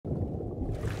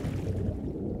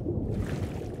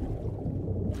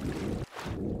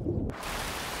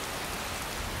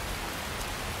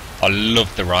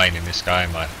love the rain in this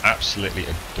game, I absolutely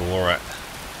adore it.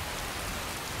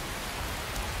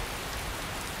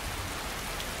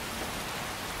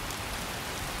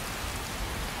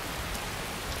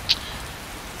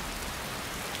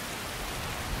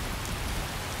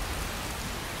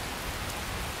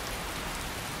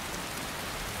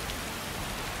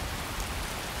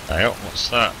 Hey, oh, what's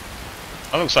that?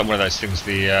 That looks like one of those things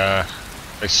they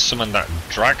summoned that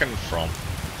dragon from.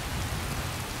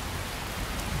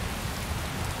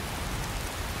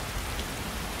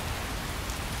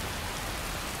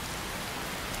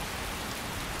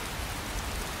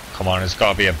 Come on, there's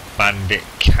got to be a bandit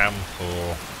camp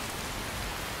or...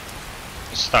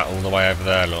 What's that all the way over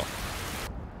there, look?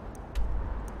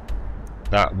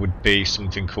 That would be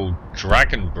something called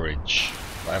Dragon Bridge,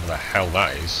 whatever the hell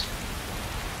that is.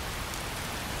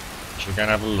 Should we go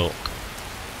and have a look?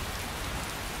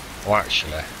 Oh,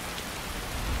 actually.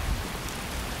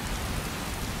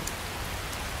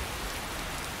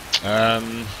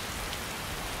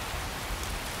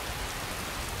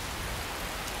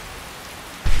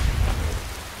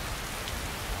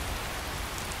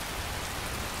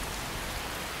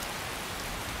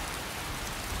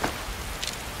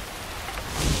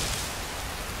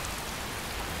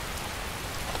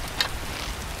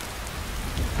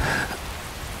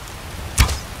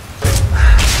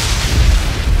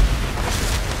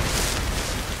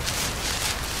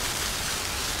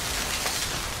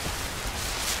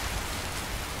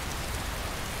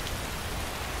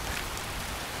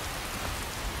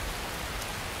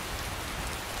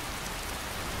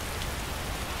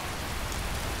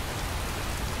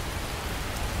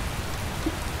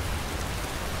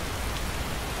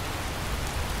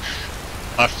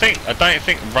 I don't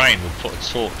think rain would put a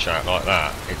torch out like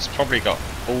that. It's probably got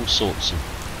all sorts of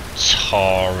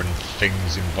tar and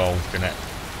things involved in it.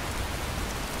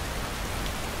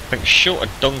 I think short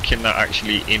of dunking that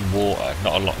actually in water,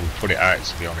 not a lot would put it out,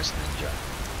 to be honest, Ninja.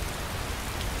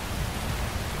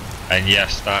 And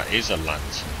yes, that is a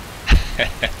lantern.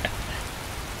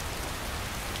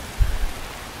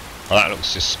 Well, that looks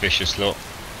suspicious, look.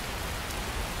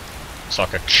 It's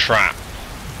like a trap.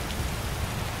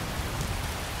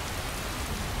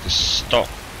 To stop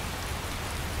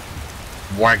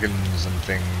wagons and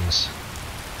things.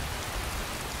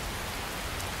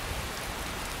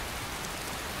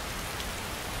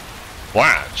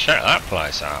 Wow, check that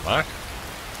place out, mate.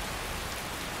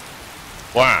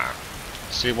 Wow.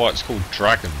 See why it's called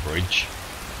Dragon Bridge.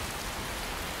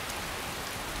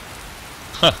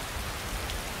 Huh.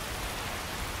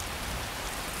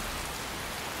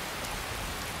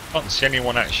 Can't see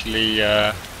anyone actually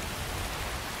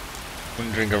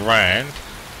wandering around.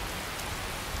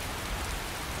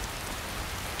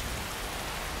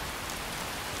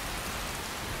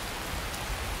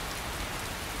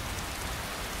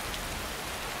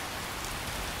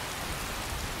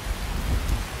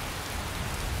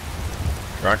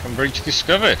 Dragon Bridge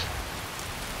discovered.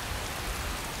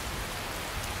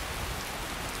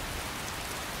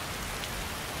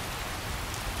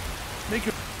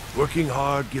 Working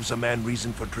hard gives a man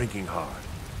reason for drinking hard.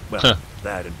 Well,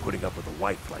 that and putting up with a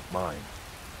wife like mine.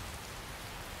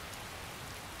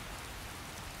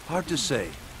 Hard to say.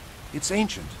 It's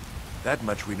ancient. That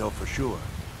much we know for sure.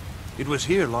 It was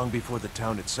here long before the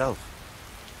town itself.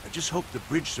 I just hope the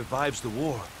bridge survives the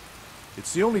war.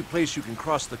 It's the only place you can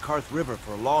cross the Karth River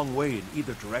for a long way in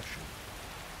either direction.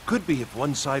 Could be if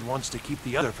one side wants to keep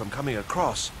the other from coming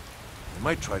across. They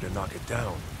might try to knock it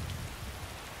down.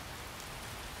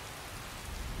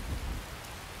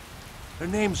 Her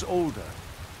name's Olda.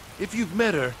 If you've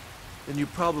met her, then you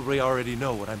probably already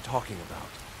know what I'm talking about.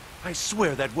 I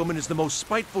swear that woman is the most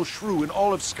spiteful shrew in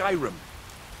all of Skyrim.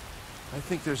 I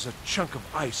think there's a chunk of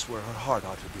ice where her heart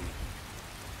ought to be.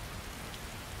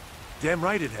 Damn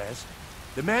right it has.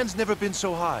 The man's never been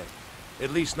so high. At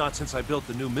least not since I built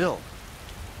the new mill.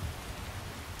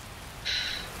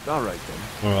 Alright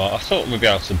then. Alright, I thought we'd be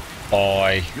able to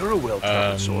buy... You're a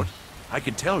well-traveled sort. I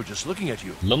can tell just looking at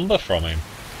you. lumber from him.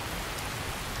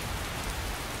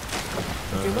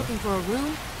 If you're looking for a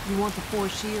room, you want the 4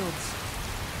 shields.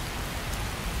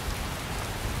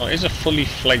 Oh, it is a fully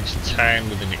fledged town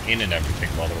with an inn and everything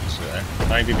by the looks of it.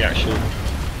 Maybe the actual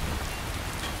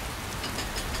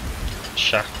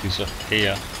shaft is up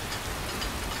here.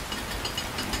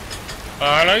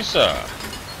 Oh, hello, sir.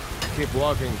 Keep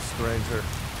walking, stranger.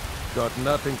 Got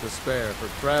nothing to spare for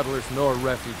travelers nor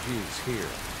refugees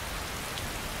here.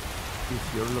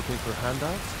 If you're looking for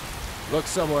handouts, look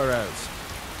somewhere else.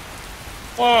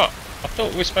 What? I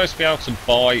thought we were supposed to be able to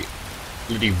buy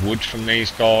bloody wood from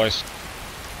these guys.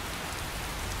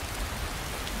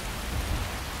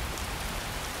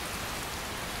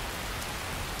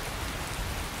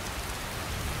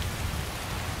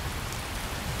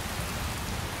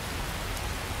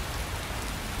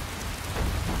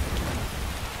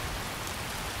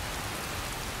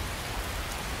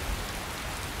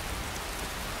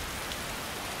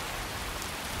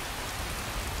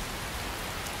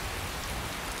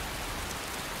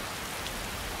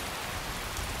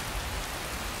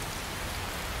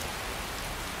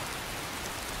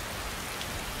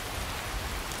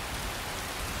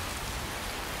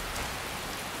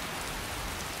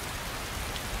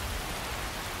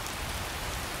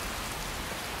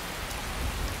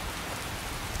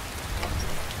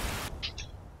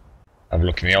 Have a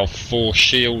look in the old Four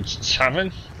Shields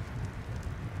Tavern.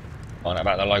 Find out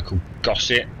about the local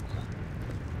gossip.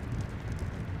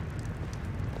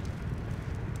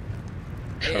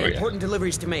 Courier. Important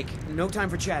deliveries to make. No time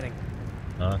for chatting.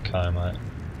 Okay, mate.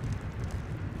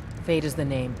 Fade is the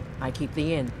name. I keep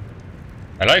the inn.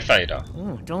 Hello, Fader.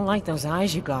 Don't like those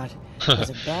eyes you got. There's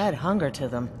a bad hunger to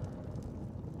them.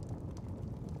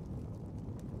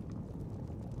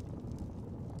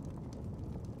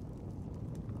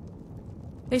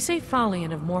 They say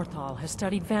Falion of Morthal has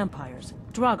studied vampires,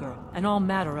 Draugr, and all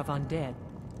matter of undead.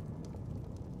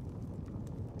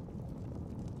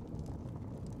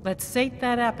 Let's sate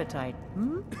that appetite,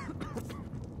 hmm?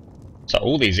 So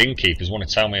all these innkeepers want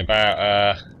to tell me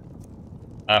about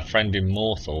our friend in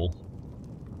Morthal.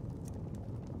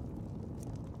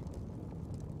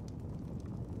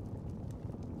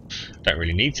 Don't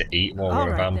really need to eat while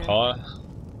we're a vampire.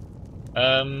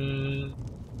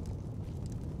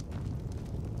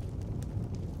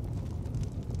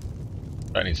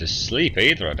 Don't need to sleep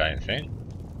either, I don't think.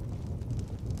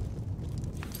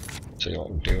 So what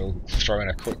we'll do, we'll throw in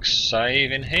a quick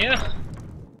save in here.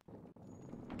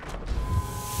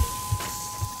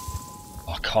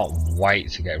 I can't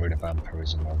wait to get rid of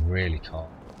vampirism, I really can't.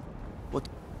 What?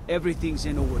 Everything's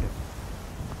in order.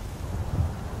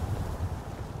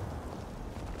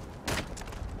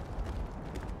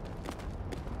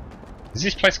 Has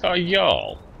this place got a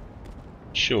Jarl?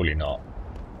 Surely not.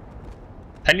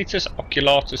 Penitus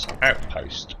Oculatus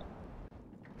Outpost.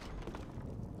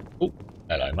 Oh,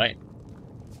 hello mate.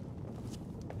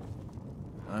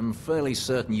 I'm fairly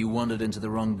certain you wandered into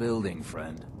the wrong building,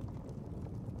 friend.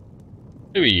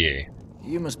 Who are you?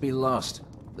 You must be lost.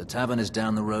 The tavern is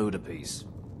down the road a piece.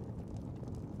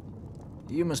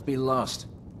 You must be lost.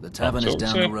 The tavern is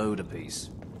down the road a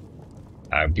piece.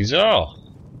 How bizarre.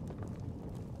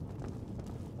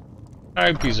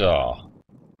 How bizarre.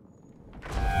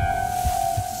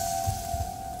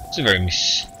 It's a very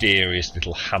mysterious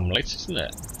little hamlet, isn't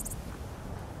it?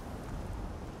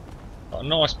 Got a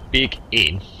nice big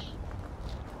inn.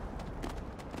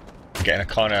 I'm getting a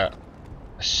kind of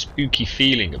spooky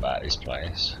feeling about this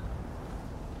place.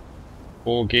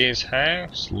 Borgir's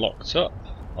house, locked up.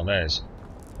 Oh, there's.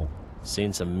 Oh.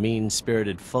 Seen some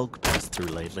mean-spirited folk pass through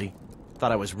lately.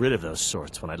 Thought I was rid of those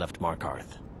sorts when I left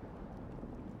Markarth.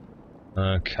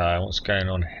 Okay, what's going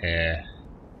on here?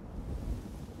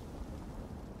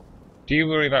 Do you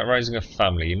worry about raising a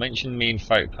family? You mentioned mean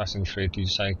folk passing through. Did you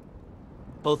say?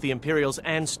 Both the Imperials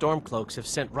and Stormcloaks have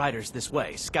sent riders this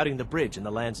way, scouting the bridge and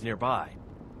the lands nearby.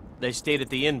 They stayed at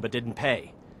the inn but didn't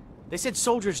pay. They said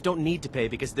soldiers don't need to pay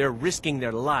because they're risking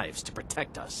their lives to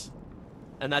protect us.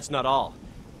 And that's not all.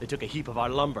 They took a heap of our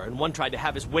lumber, and one tried to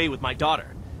have his way with my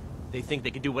daughter. They think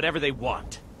they can do whatever they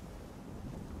want.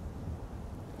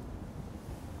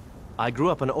 I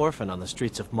grew up an orphan on the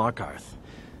streets of Markarth.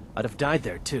 I'd have died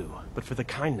there too, but for the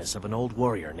kindness of an old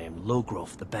warrior named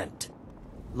Logrove the Bent.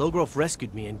 Logrove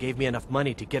rescued me and gave me enough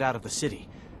money to get out of the city.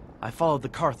 I followed the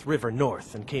Karth River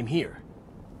north and came here.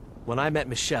 When I met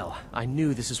Michelle, I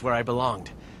knew this is where I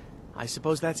belonged. I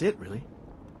suppose that's it, really.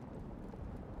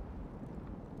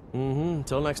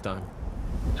 Until next time.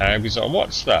 How bizarre.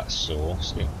 What's that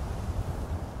source?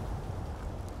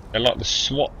 They're like the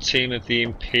SWAT team of the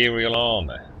Imperial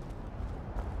Army.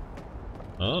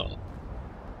 Oh.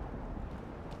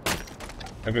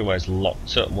 Everywhere's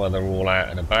locked up while they're all out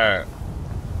and about,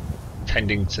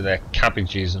 tending to their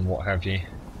cabbages and what have you.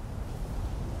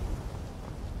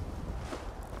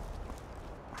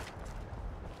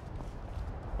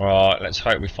 Right, let's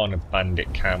hope we find a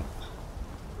bandit camp.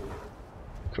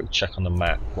 Quick check on the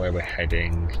map where we're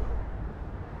heading.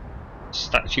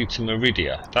 Statue to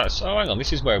Meridia. That's, oh hang on,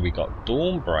 this is where we got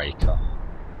Dawnbreaker.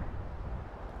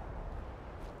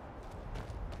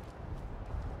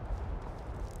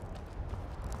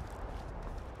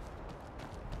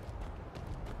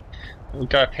 We'll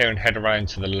go up here and head around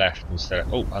to the left instead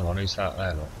of, oh hang on, who's that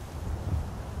there? Look.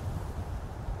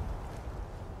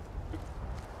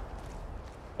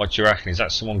 What do you reckon? Is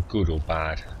that someone good or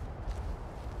bad?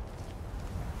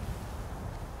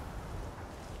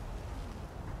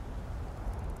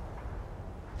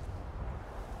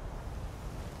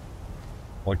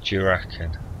 What do you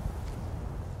reckon?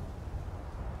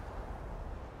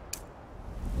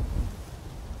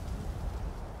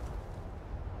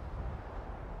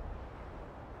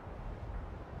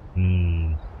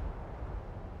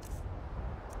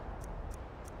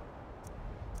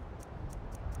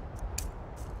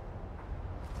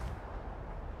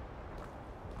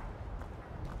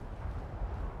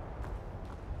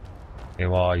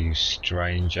 Who are you,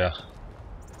 stranger?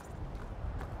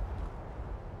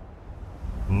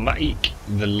 Maik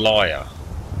the Liar.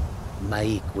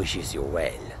 Maik wishes you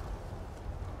well.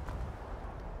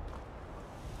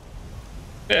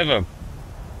 Bit of a...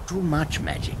 Too much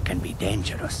magic can be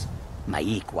dangerous.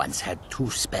 Maik once had 2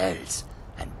 spells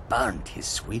and burnt his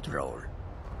sweet roll.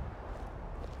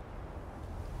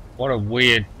 What a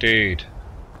weird dude.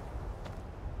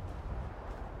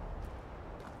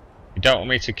 You don't want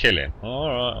me to kill him?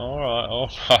 Alright, alright,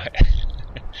 alright.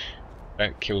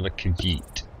 Don't kill the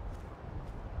Khajiit.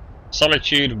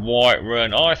 Solitude,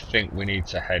 Whiterun. I think we need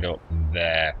to head up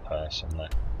there, personally.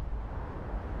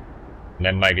 And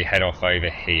then maybe head off over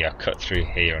here, cut through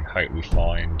here and hope we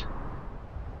find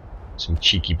some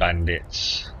cheeky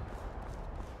bandits.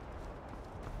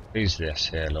 Who's this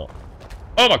here, look?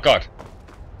 Oh my god!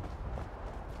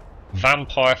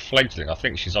 Vampire fledgling. I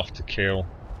think she's off to kill.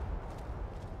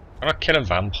 Can I kill a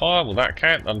vampire? Will that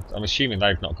count? I'm assuming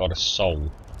they've not got a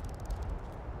soul.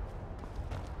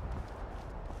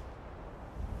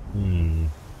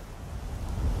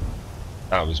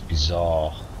 That was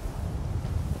bizarre.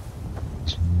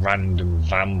 This random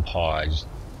vampires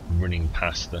running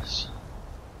past us.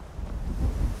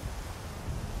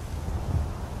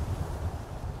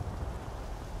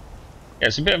 Yeah,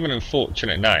 it's a bit of an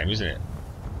unfortunate name, isn't it?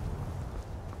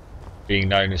 Being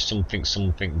known as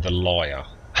something the Liar.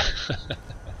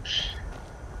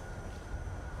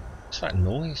 What's that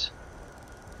noise?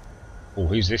 Oh,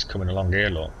 who's this coming along here,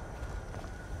 look?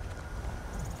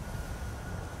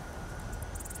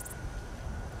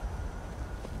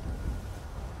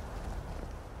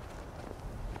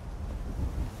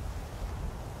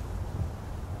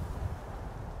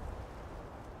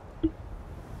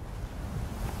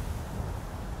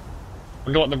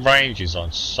 Wonder what the range is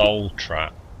on Soul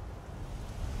Trap.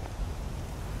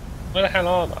 Where the hell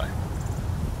are they?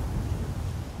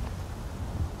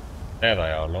 There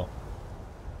they are, look.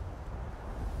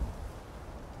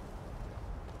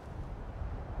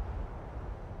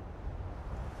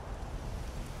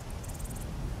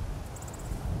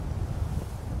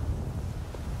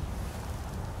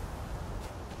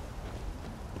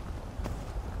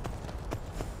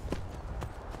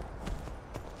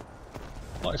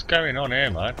 What's going on here,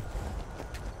 man?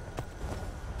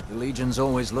 The Legion's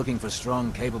always looking for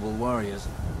strong, capable warriors.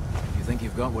 If you think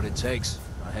you've got what it takes,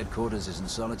 our headquarters is in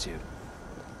Solitude.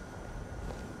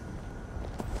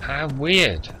 How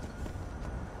weird.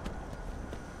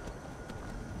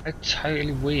 How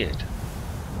totally weird.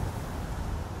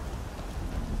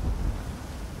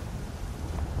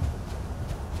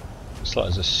 Looks like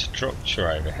there's a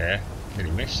structure over here.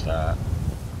 Really missed that.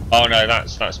 Oh no,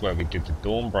 that's where we did the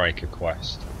Dawnbreaker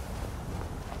quest.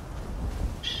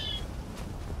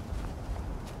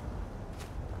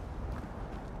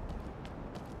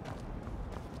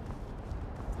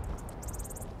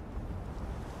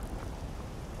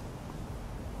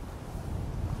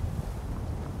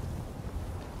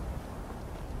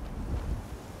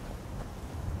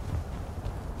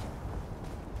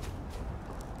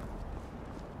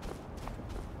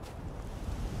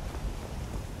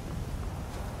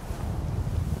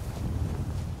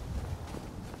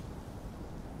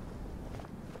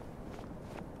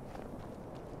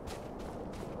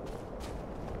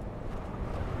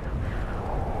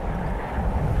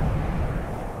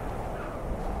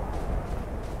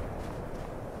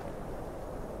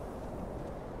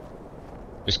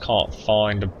 Just can't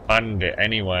find a bandit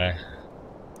anywhere.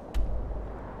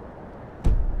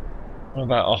 What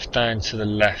about off down to the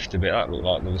left a bit? That looked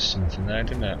like there was something there,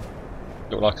 didn't it?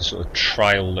 Looked like a sort of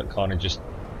trail that kind of just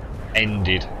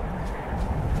ended.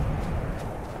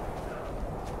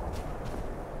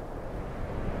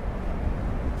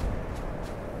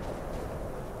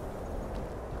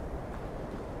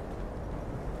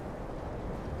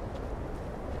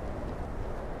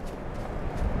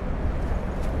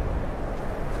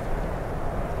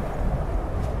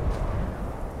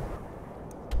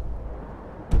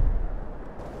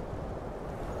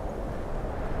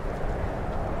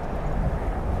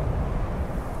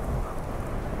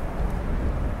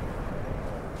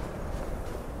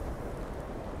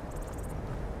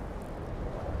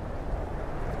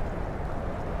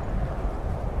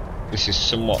 This is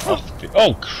somewhat off the...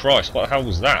 Oh Christ, what the hell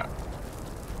was that?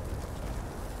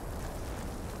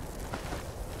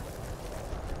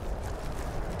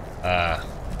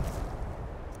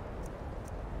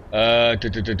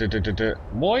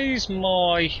 Why is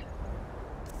my...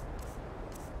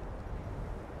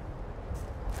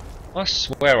 I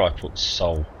swear I put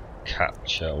Soul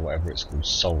Capture or whatever it's called,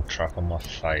 Soul Trap on my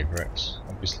favourites.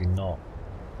 Obviously not.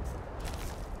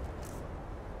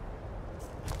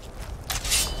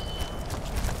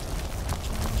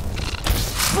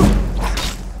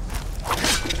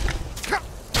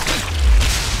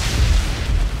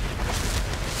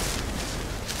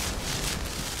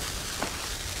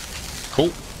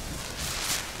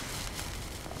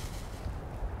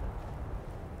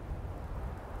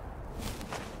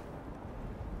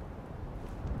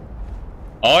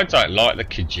 I don't like the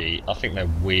Khajiit. I think they're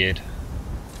weird.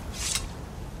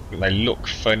 I think they look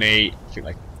funny. I think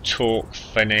they talk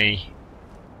funny.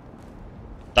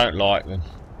 Don't like them.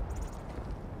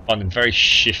 Find them very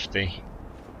shifty.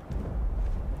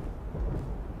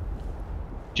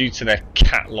 Due to their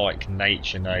cat-like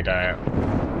nature, no doubt.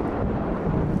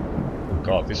 Oh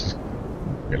god, this is a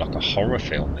bit like a horror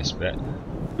film, this bit.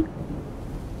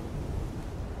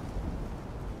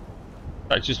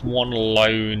 That's just one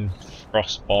lone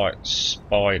frostbite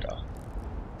spider.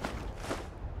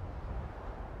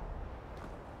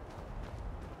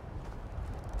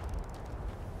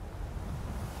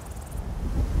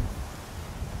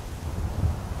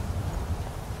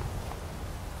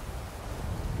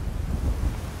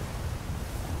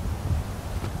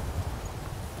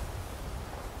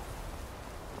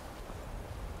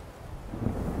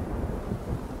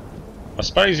 I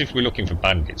suppose if we're looking for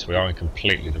bandits, we are in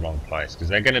completely the wrong place, because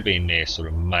they're going to be near sort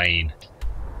of main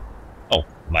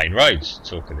roads,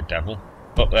 talk of the devil.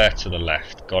 Up there to the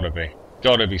left, gotta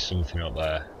be something up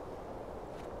there.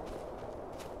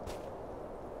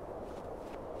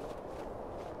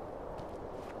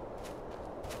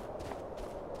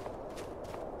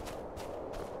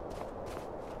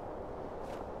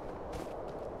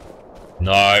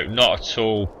 No, not at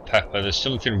all, Pepper. There's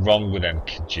something wrong with them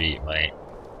Khajiit, mate.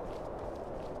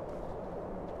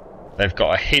 They've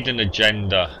got a hidden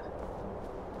agenda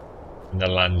in the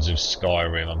lands of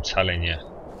Skyrim, I'm telling you.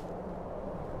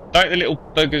 Don't the little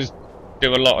buggers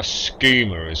do a lot of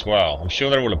skooma as well? I'm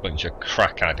sure they're all a bunch of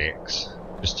crack addicts,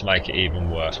 just to make it even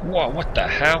worse. What the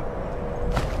hell?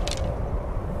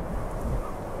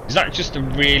 Is that just a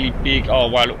really big... Oh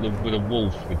wow, look, with a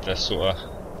wolf with the sort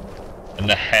of... and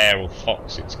the hare or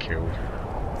fox it's killed.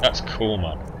 That's cool,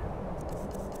 man.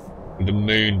 With the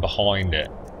moon behind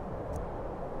it.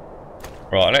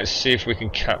 Right, let's see if we can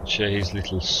capture his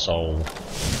little soul.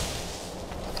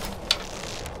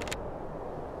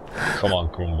 Come on,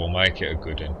 Grumble, make it a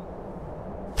good one.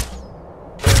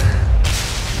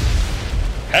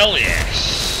 Hell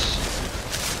yes!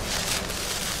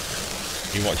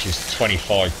 You watch his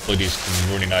 25 buddies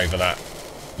come running over that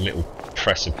little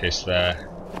precipice there.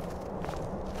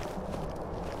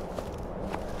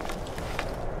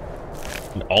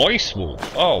 An ice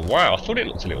wolf? Oh wow, I thought it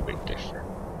looked a little bit different.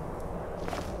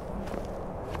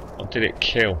 What did it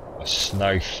kill? A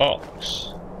snow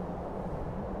fox.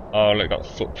 Oh look, got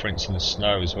footprints in the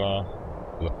snow as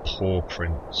well. The paw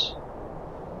prints.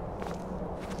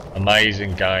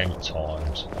 Amazing game at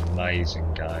times.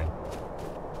 Amazing game.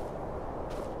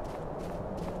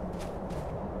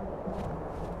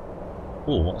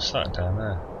 Oh, what's that down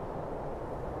there?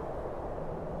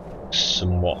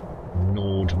 Somewhat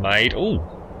Nord made.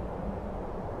 Oh!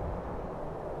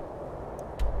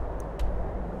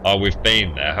 Oh, we've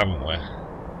been there, haven't we?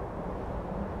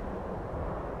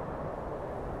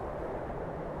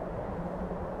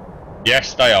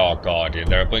 Yes, they are, Guardian.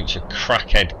 They're a bunch of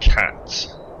crackhead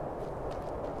cats.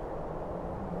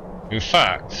 In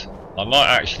fact, I might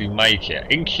actually make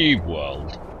it. In Cube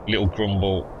World, Little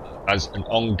Grumble has an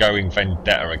ongoing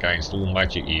vendetta against all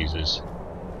magic users.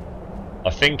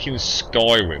 I think in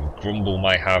Skyrim, Grumble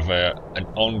may have an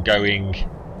ongoing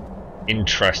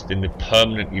interest in the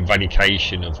permanent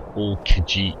eradication of all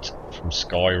Khajiit from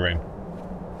Skyrim.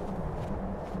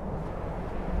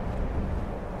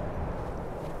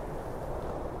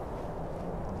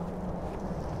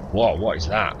 Whoa, what is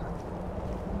that?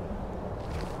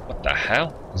 What the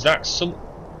hell? Is that some...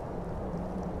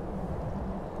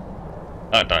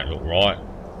 That don't look right.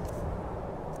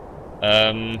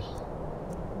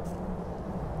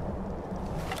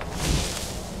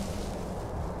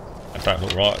 That don't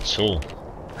look right at all.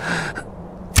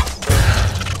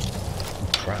 Oh,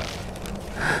 crap.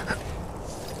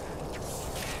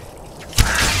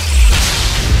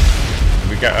 Did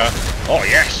we get her? Oh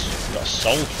yes! We got a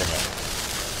soul from it.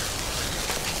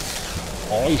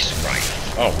 Ice Wraith.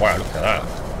 Oh wow, look at that.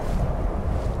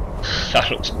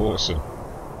 That looks awesome.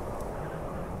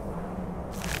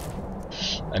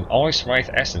 An Ice Wraith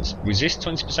Essence. Resist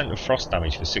 20% of frost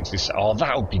damage for 60 seconds. Oh,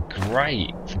 that would be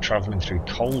great for travelling through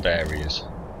cold areas.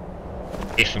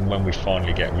 If and when we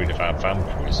finally get rid of our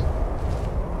vampirism.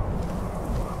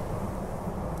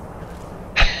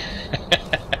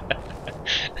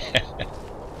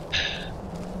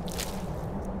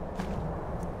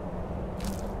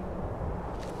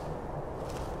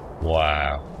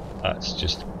 Wow. That's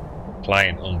just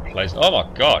plain unpleasant. Oh my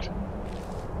god.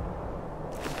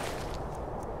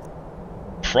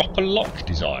 Proper lock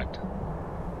designed.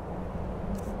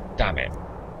 Damn it.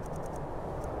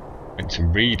 Meant to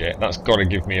read it. That's got to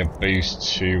give me a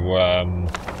boost to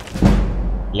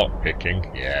Lock picking.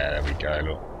 Yeah, there we go,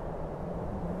 look.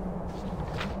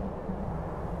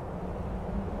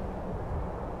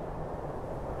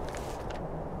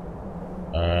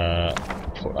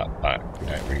 Put that back. We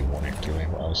don't really want it, do we?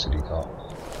 What else have you got?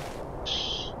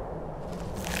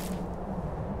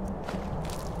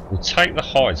 We'll take the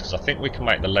hides because I think we can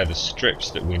make the leather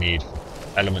strips that we need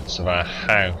for elements of our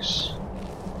house.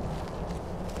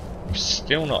 We've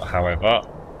still not, however,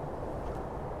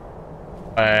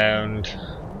 found...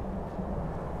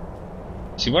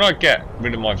 See, when I get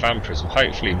rid of my vampirism,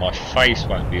 hopefully my face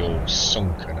won't be all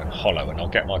sunken and hollow, and I'll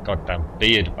get my goddamn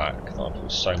beard back that I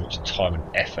put so much time and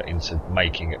effort into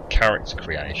making it character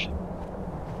creation.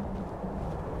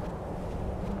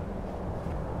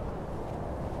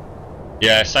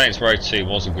 Yeah, Saints Row 2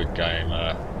 was a good game,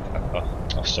 Pepper.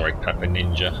 Oh, sorry, Pepper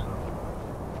Ninja.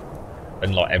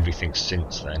 And like everything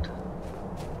since then.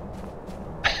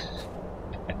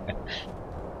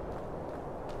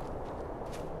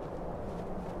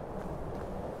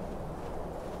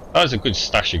 That was a good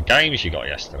stash of games you got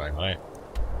yesterday, mate.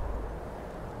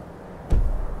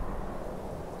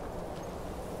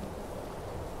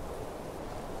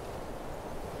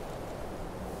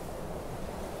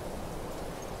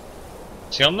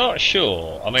 See, I'm not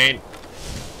sure. I mean,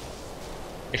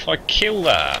 if I kill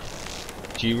that,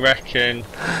 do you reckon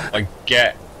I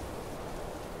get...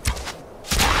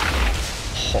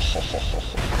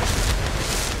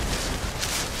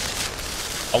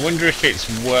 I wonder if it's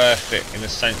worth it in the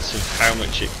sense of how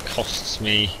much it costs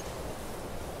me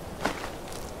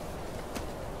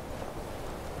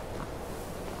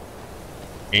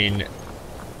in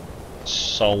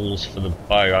souls for the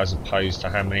bow as opposed to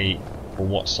how many or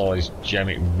what size gem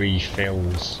it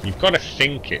refills. You've got to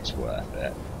think it's worth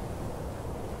it.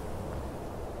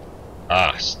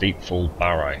 Ah, Steep Fall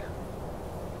Barrow.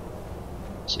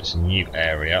 So it's a new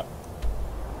area.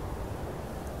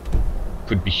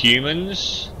 Could be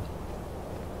humans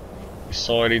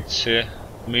decided to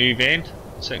move in.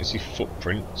 I don't see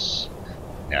footprints.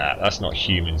 Nah, that's not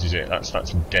humans, is it? That's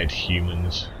dead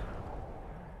humans.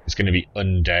 It's going to be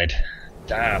undead.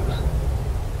 Damn.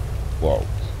 Whoa.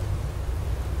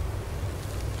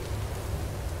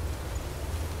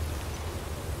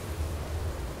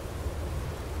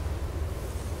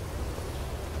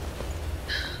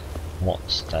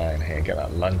 What's down here? Get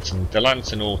that lantern. The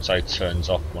lantern auto turns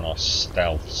off when I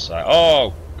stealth, so...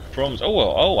 Oh! Crumbs.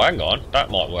 Oh, hang on. That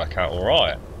might work out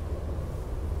alright.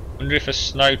 Wonder if a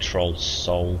snow troll's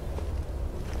soul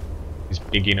is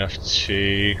big enough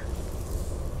to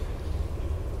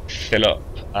fill up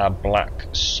our black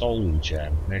soul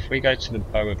gem. And if we go to the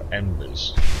Bow of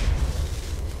Embers...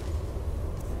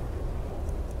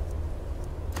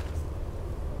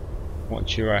 What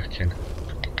do you reckon?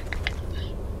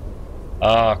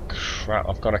 Oh crap,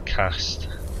 I've got a cast.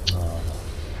 Oh.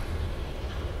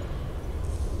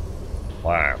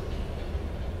 Wow.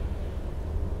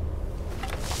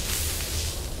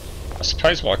 I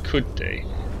suppose what I could do,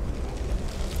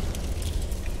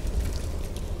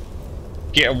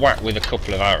 get a whack with a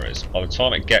couple of arrows. By the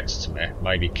time it gets to me,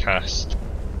 maybe cast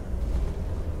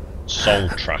Soul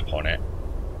Trap on it.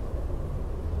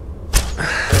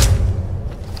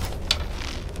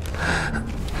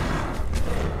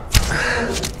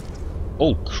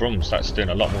 Oh crumbs, that's doing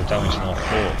a lot more damage than I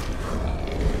thought.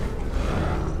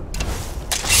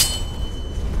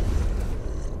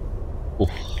 Oof,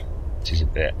 this is a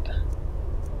bit.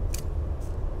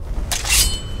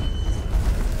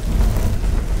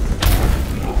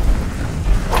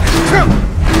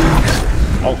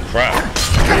 Oh crap.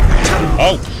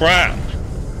 Oh crap.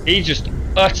 He just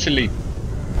utterly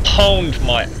pwned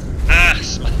my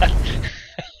ass, man.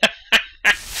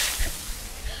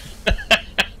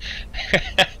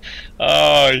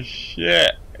 Oh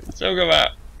shit. Talk about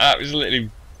absolutely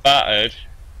battered.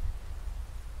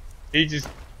 He just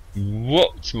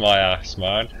whooped my ass,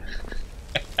 man.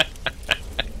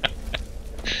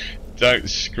 Don't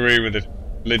screw with a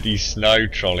bloody snow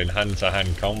troll in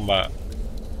hand-to-hand combat.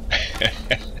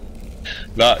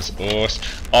 That's awesome.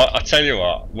 I tell you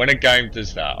what, when a game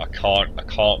does that, I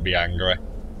can't be angry.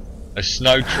 A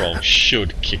snow troll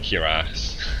should kick your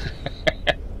ass.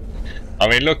 I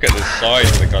mean, look at the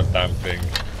size of the goddamn thing.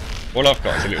 All I've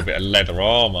got is a little bit of leather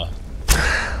armour.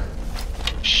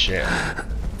 Shit.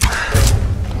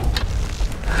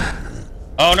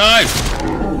 Oh no!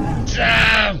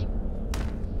 Damn!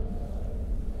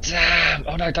 Damn!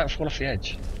 Oh no, don't fall off the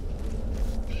edge.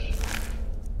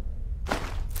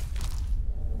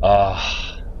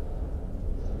 Ah.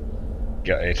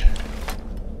 Gutted.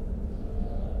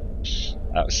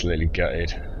 Absolutely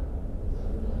gutted.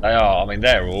 They are, I mean,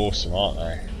 they're awesome, aren't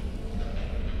they?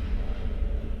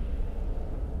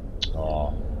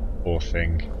 Poor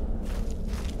thing.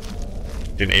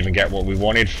 Didn't even get what we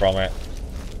wanted from it.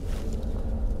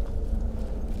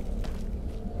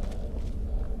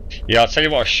 Yeah, I'll tell you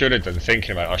what I should have done,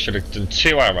 thinking about it. I should have done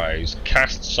 2 arrows,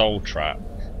 cast Soul Trap,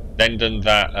 then done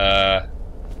that,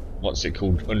 what's it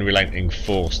called, Unrelenting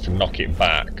Force to knock it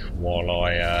back while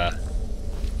I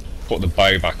put the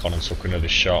bow back on and took another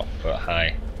shot. But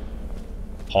hey,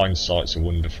 hindsight's a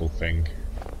wonderful thing.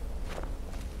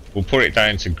 We'll put it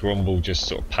down to Grumble just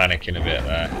sort of panicking a bit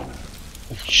there.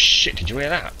 Oh shit, did you hear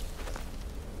that?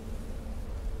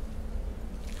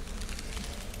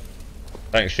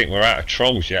 Don't think we're out of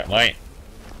trolls yet, mate.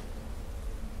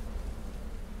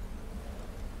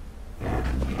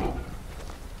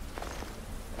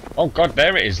 Oh god,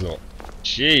 there it is, look.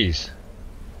 Jeez.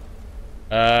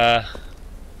 I've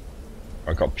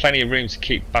got plenty of room to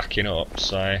keep backing up,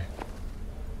 so...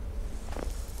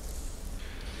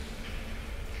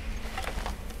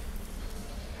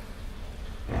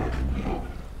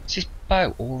 Is this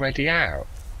boat already out?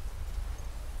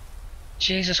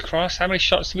 Jesus Christ, how many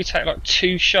shots did we take? Like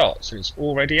 2 shots and it's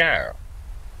already out?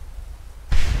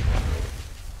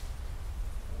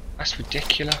 That's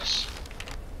ridiculous.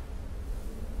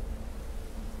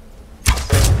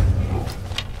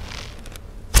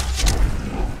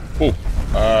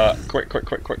 Oh, quick,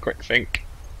 think.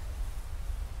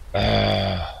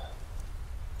 No,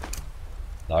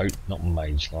 not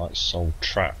Mage Light, Soul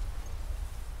Trap.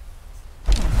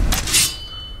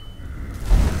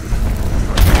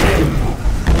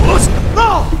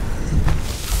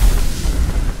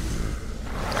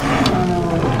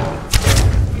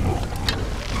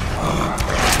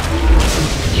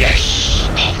 Yes!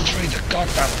 Oh, through the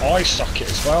goddamn eye socket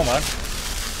as well, man.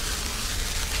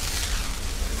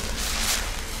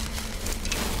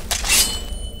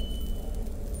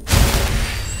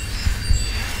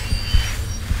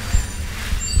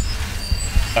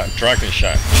 That dragon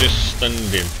shack just stunned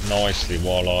him nicely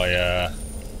while I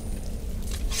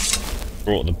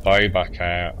brought the bow back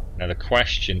out. Now the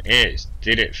question is,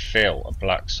 did it fill a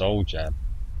black soul gem?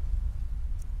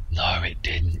 No, it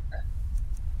didn't.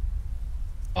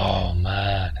 Oh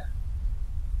man.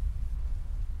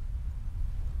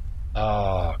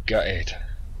 Oh, gutted.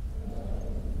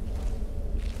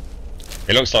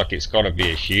 It looks like it's got to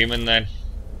be a human then.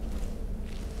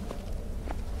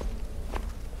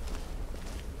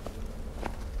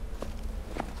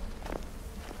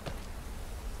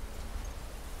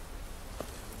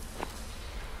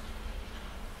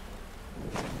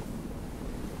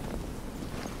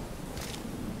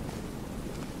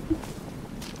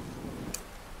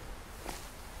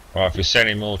 Right, if we see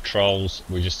any more trolls,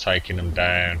 we're just taking them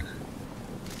down.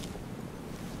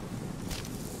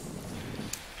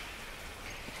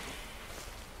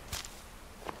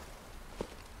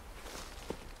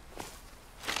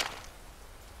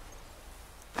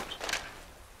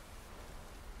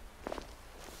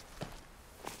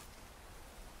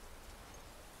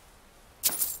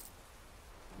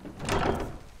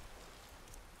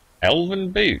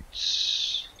 Elven boots.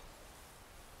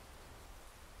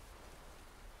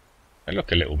 They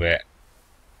look a little bit...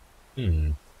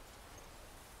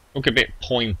 look a bit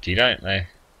pointy, don't they?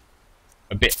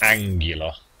 A bit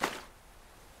angular.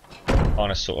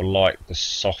 Kind of sort of like the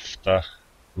softer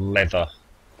leather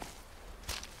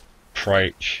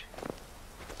approach.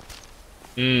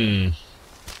 Oh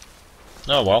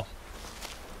well.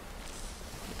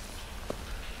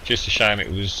 Just a shame it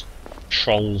was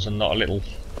trolls and not a little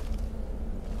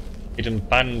hidden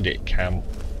bandit camp.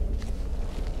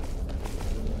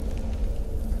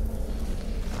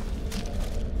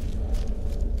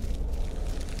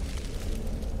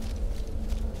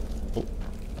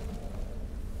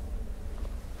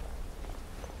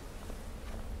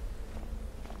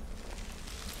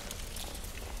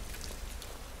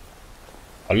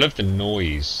 I love the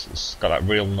noise. It's got that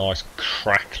real nice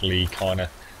crackly kind of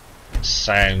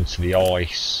sound to the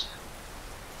ice.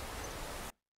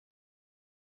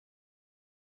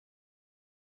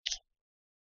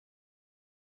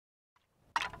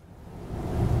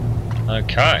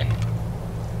 Okay.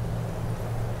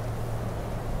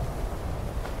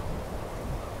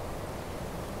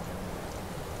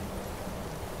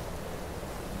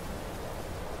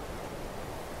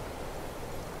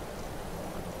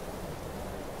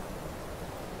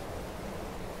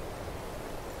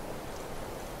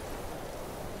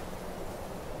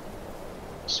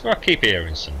 So I keep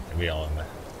hearing something behind me.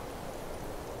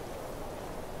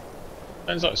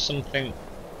 Sounds like something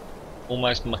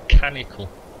almost mechanical.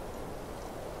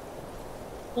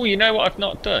 Oh, you know what I've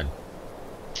not done?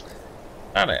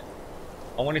 Damn it.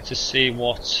 I wanted to see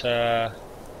what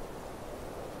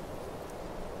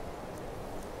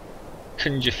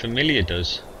Conjure Familiar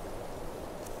does.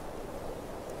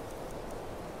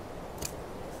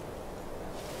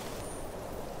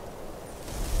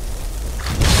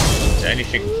 Is it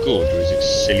anything good or is it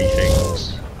silly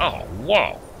things? Oh,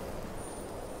 wow!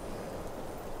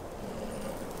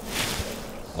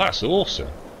 That's awesome.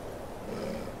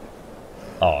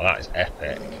 Oh, that is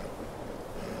epic.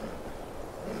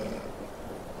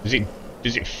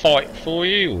 Does it fight for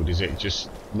you or does it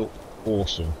just look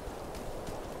awesome?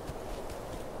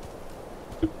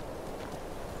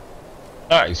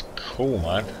 That is cool,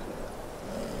 man.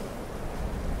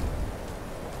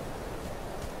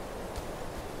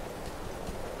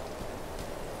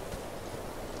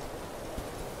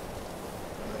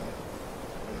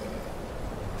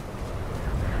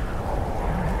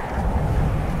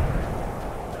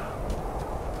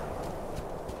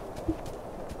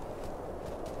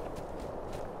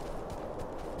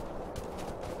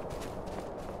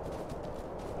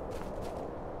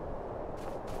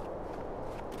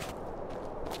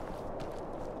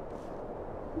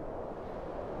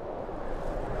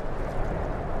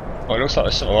 Oh, it looks like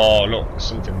there's some, oh look, there's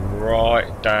something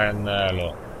right down there,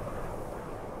 look.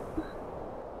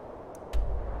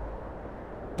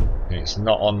 And it's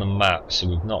not on the map, so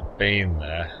we've not been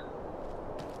there.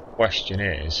 Question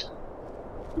is,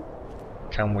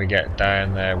 can we get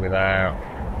down there without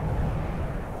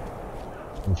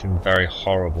something very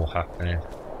horrible happening?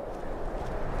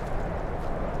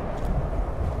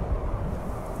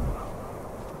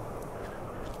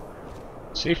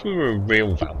 See, if we were a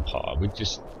real vampire, we'd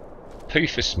just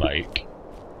poof a smoke.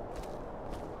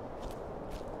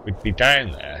 We'd be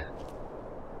down there.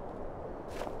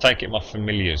 Take it my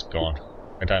familiar's gone.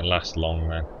 They don't last long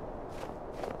then.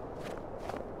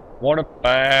 What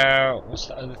about, what's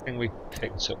that other thing we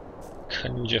picked up?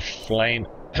 Conjure Flame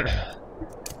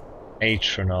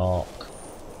Atronach.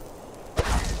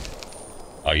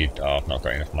 Oh, I've not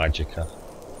got enough magicka.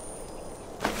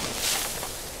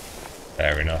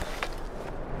 Fair enough.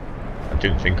 I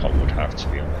didn't think I would have, to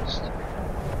be honest.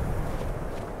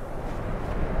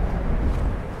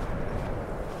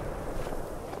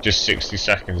 Just 60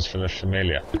 seconds for the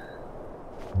familiar.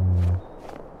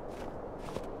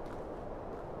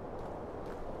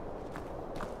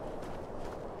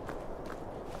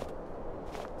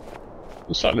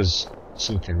 Looks like there's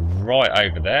something right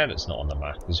over there that's not on the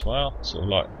map as well. Sort of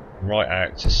like right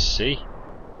out to sea.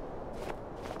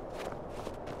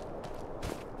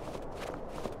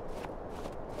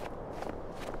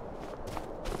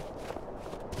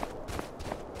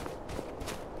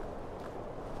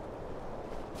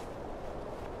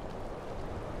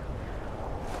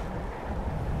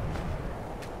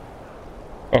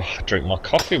 Oh, I drink my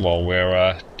coffee while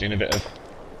we're doing a bit of...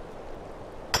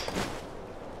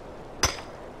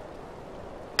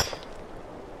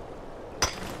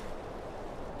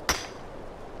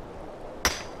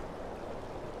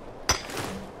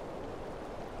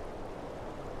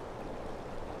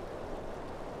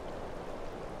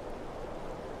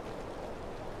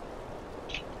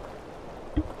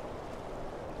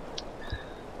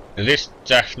 This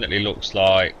definitely looks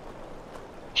like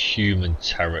human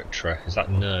territory. Is that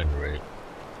Nernroot?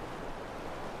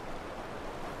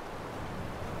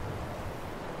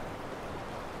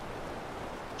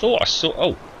 Thought I saw.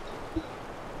 Oh,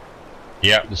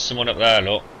 yeah. There's someone up there.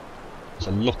 Look. There's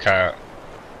a lookout.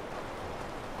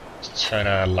 Let's turn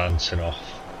our lantern off.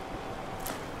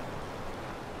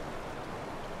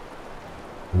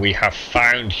 We have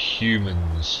found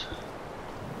humans.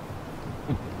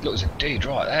 Look, there's a dude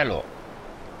right there. Look.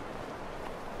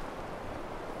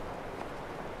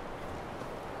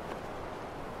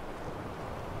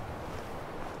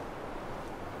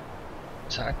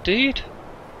 Is that a dude?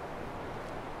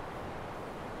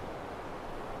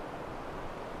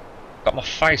 Got my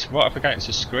face right up against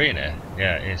the screen here.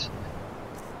 Yeah, it is.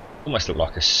 Almost look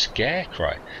like a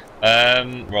scarecrow.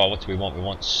 Right, what do we want? We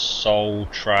want Soul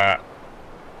Trap.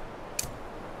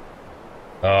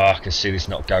 Oh, I can see this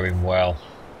not going well.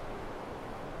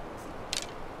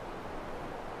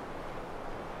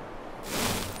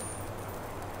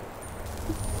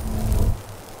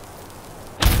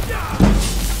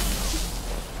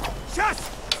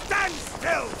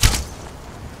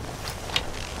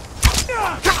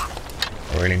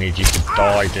 I really need you to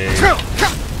die, dude. Oh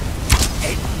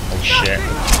shit.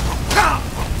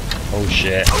 Oh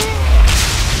shit.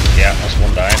 Yeah, that's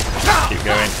one down. Keep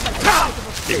going.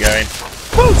 Keep going.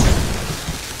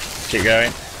 Keep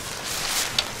going.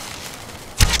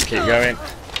 Keep going.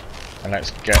 And let's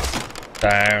get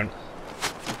down.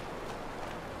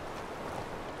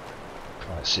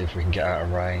 Let's see if we can get out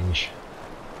of range.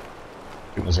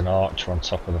 I think there's an archer on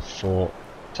top of the fort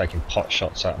taking pot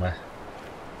shots at me.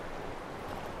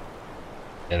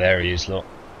 Yeah, there he is, look.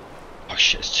 Oh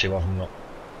shit, there's two of them, look.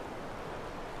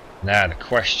 Now the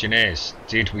question is,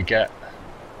 did we get...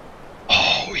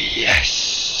 Oh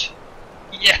yes!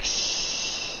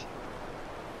 Yes!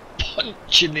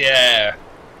 Punch in the air!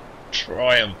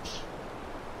 Triumph!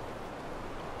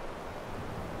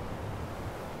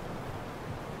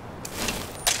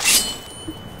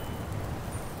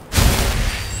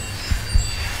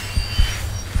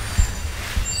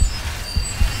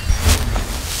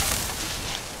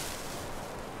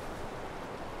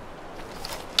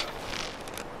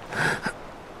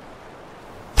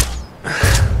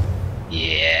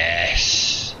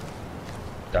 Yes!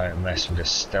 Don't mess with a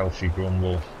stealthy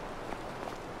grumble.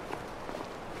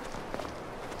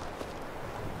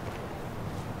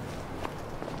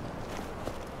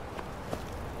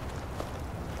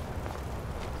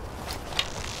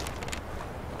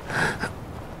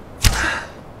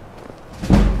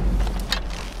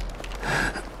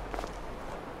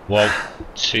 Well,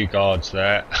 two guards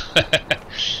there.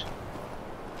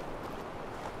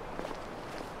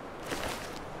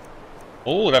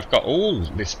 Oh, they've got all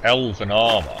this elven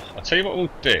armour. I'll tell you what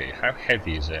we'll do. How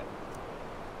heavy is it?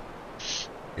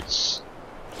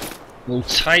 We'll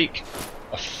take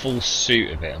a full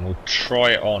suit of it and we'll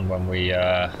try it on when we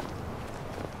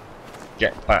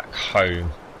get back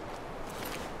home.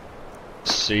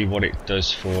 See what it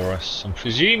does for us. I'm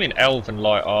presuming elven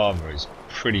light armour is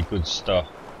pretty good stuff.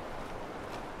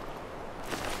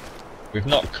 We've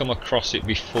not come across it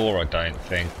before, I don't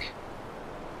think.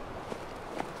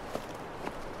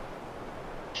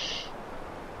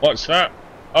 What's that?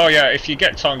 Oh yeah, if you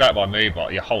get timed out by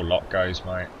Moobot, your whole lot goes,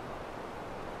 mate.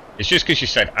 It's just because you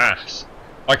said ass.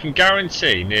 I can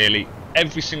guarantee nearly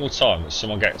every single time that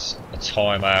someone gets a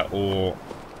timeout or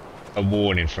a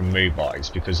warning from Moobot, it's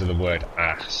because of the word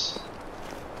ass.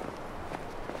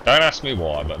 Don't ask me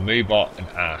why, but Moobot and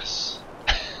ass.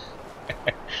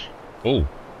 Ooh.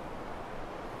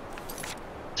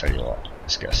 Tell you what,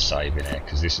 let's get a save in here,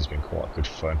 because this has been quite good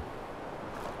fun.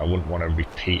 I wouldn't want to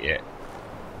repeat it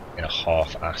in a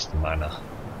half-assed manner.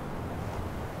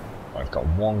 I've got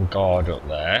one guard up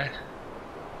there.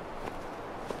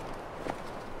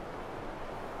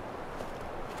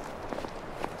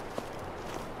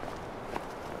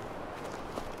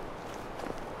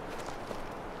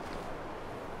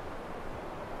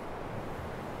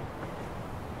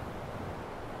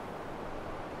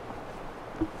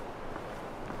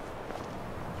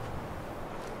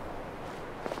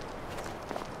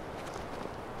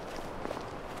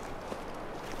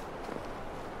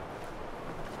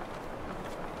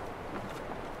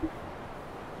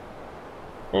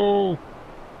 Oh!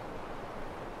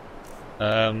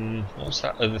 What's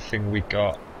that other thing we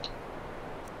got?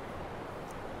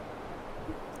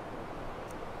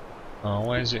 Oh,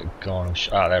 where's it gone?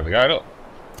 Ah, there we go, look!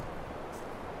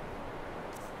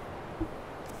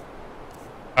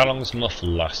 How long does muffle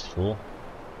last for?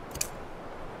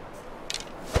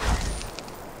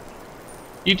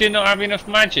 You do not have enough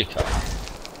magic on?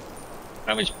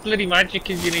 How much bloody magic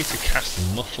do you need to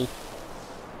cast muffle?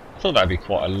 I thought that'd be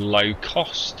quite a low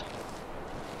cost.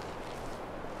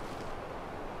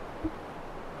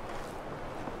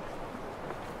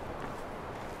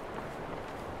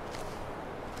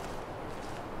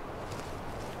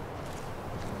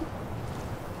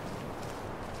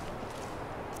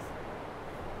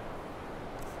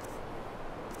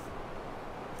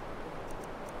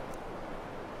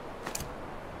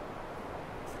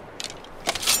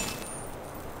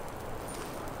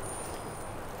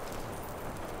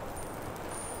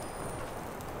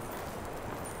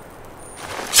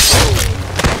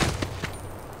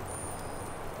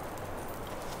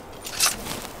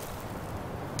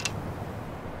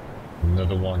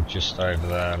 Another one just over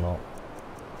there, look.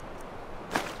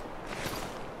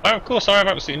 Oh, of course, I have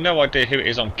absolutely no idea who it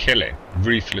is I'm killing,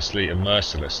 ruthlessly and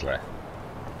mercilessly.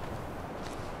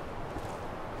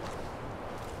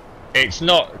 It's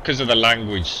not because of the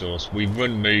language source. We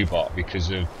run Moobot because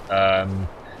of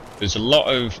there's a lot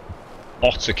of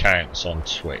bot accounts on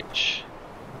Twitch,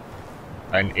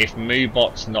 and if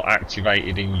Moobot's not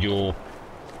activated in your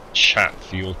chat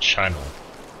for your channel,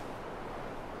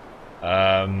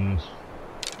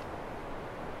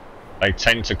 they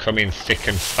tend to come in thick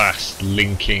and fast,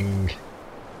 linking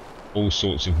all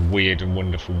sorts of weird and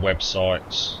wonderful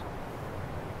websites.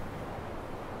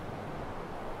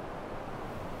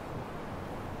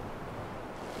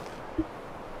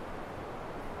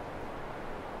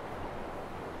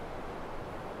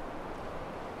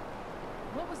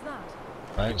 What was that?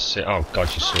 I don't see. Oh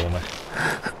God, you saw me.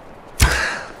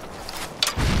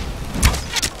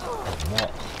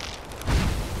 What?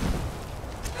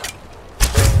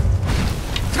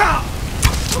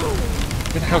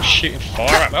 Who the hell's shooting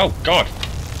fire at me? Oh god!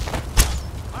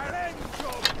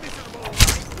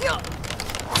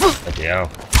 Bloody hell.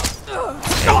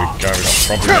 Here we go, we got a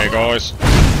problem here, guys.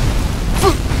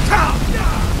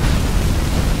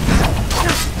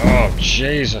 Oh,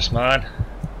 Jesus, man.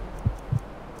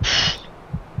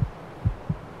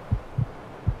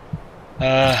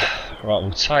 Right,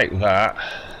 we'll take that.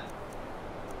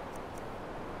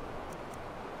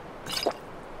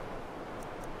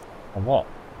 And what?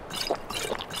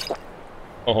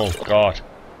 Oh, God.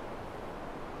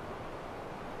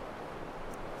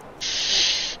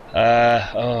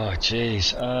 Oh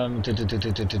jeez.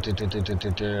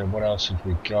 What else have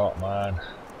we got, man?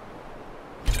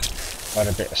 Add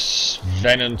a bit of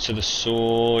venom to the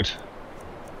sword.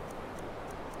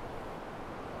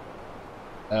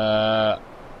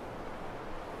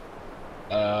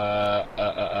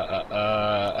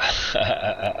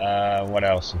 What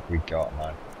else have we got,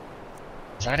 man?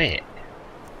 Is that it?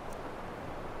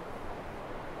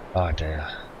 Oh dear.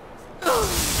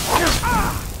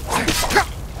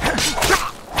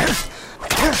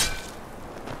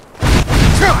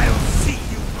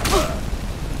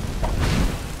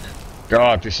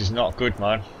 God, this is not good,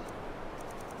 man.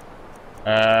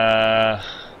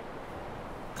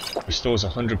 Restores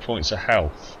 100 points of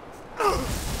health.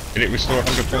 Did it restore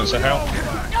 100 points of health?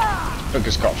 Look,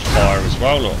 it's got fire as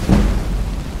well, look.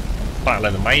 Battle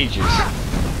of the Mages.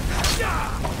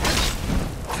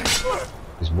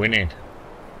 He's winning.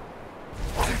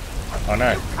 Oh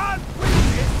no.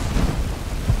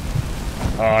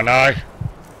 Oh no.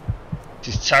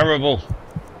 This is terrible.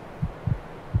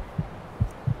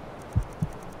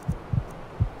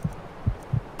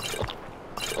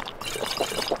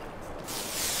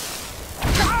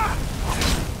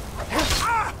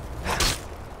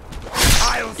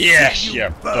 Yes, you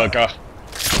bugger.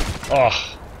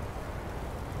 Oh.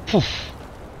 Poof.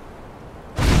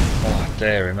 Oh,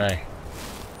 dearie me.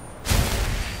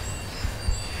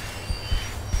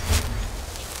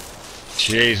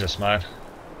 Jesus, man.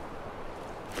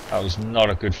 That was not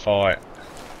a good fight.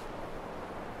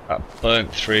 That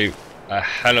burnt through a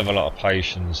hell of a lot of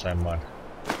patience then, man.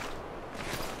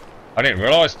 I didn't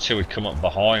realise two had come up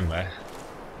behind me.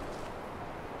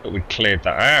 But we'd cleared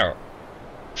that out.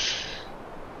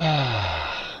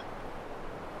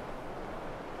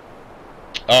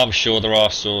 I'm sure there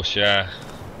are source, yeah.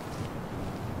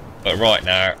 But right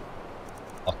now,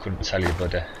 I couldn't tell you,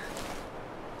 buddy.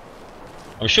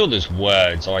 I'm sure there's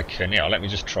words I can... Yeah, let me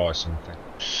just try something.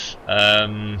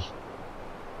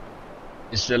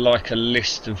 Is there like a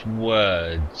list of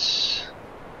words?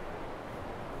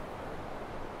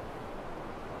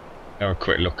 Have a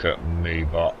quick look at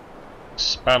Moobot.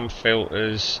 Spam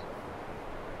filters.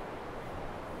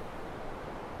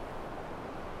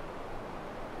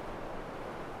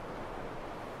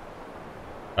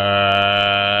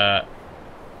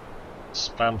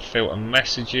 Spam filter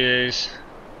messages.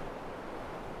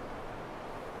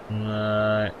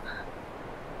 No.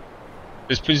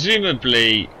 There's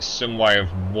presumably some way of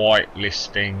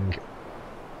whitelisting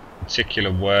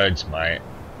particular words, mate.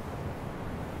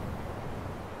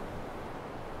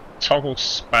 Toggle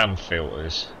spam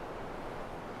filters.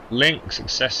 Links,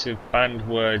 excessive banned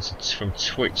words from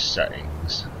Twitch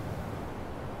settings.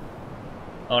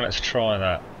 Oh, let's try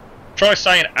that. Try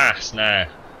saying ass now.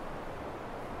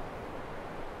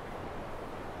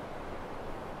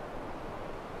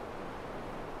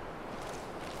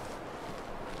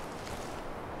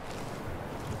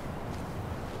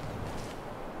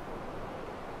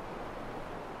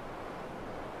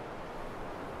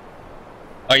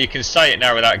 Oh, you can say it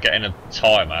now without getting a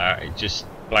timeout. It just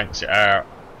blanks it out.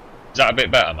 Is that a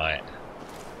bit better, mate?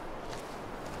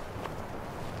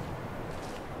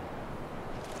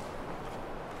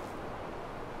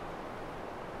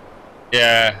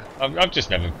 Yeah, I've just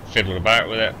never fiddled about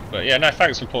with it. But yeah, no,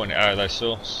 thanks for pointing it out, though,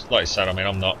 Source. Like I said, I mean,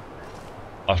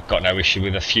 I've got no issue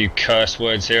with a few curse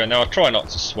words here and there. I try not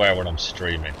to swear when I'm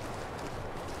streaming,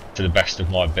 to the best of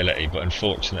my ability, but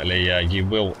unfortunately you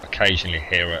will occasionally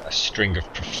hear a string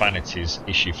of profanities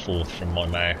issue forth from my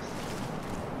mouth.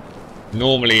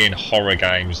 Normally in horror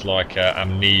games like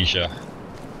Amnesia,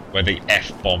 where the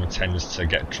F-bomb tends to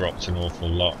get dropped an awful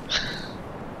lot.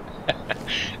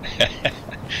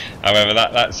 However,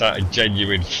 that's out of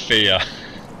genuine fear,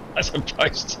 as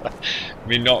opposed to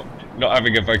me not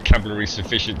having a vocabulary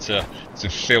sufficient to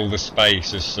fill the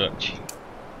space as such.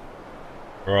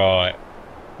 Right.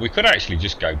 We could actually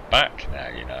just go back now,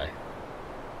 you know.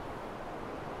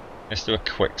 Let's do a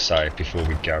quick save before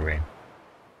we go in.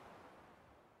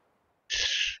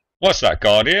 What's that,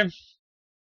 Guardian?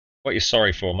 What are you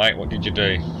sorry for, mate? What did you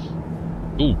do?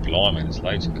 Ooh, blimey, there's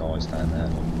loads of guys down there.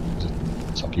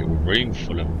 It's like a little room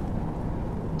full of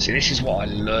them. See, this is what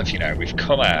I love, you know. We've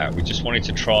come out, we just wanted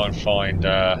to try and find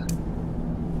a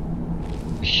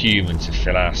human to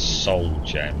fill our soul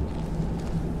gem.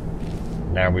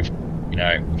 Now we've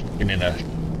been in a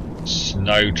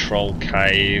snow troll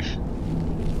cave.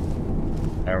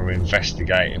 Now we're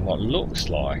investigating what looks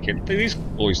like it. These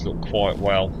boys look quite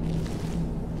well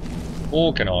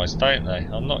organised, don't they?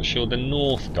 I'm not sure the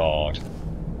North Guard.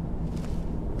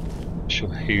 Not sure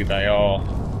who they are.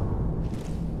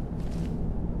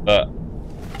 But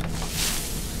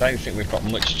I don't think we've got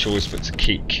much choice but to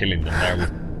keep killing them now.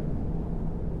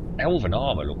 Elven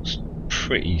armour looks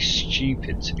pretty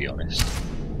stupid, to be honest.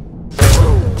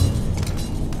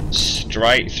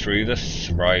 Straight through the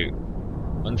throat.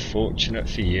 Unfortunate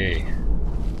for you.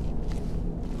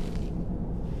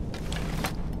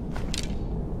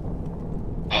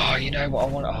 Oh, you know what I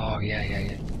want? Oh,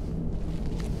 yeah.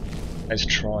 Let's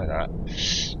try that.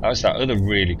 That was that other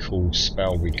really cool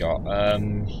spell we got.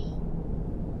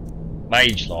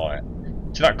 Mage Light.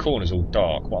 So that corner's all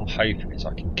dark. What I'm hoping is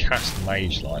I can cast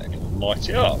Mage Light and it will light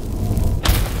it up.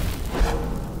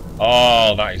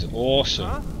 Oh, that is awesome.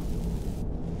 Huh?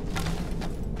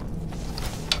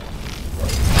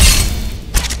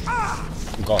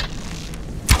 Oh god.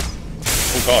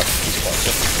 Oh god, he's quite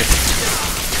tough.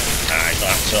 Ah, he's not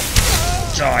that tough.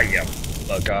 Die, you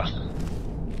bugger.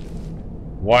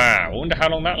 Wow, I wonder how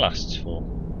long that lasts for.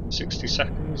 60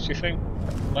 seconds, do you think?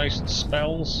 Most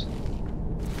spells?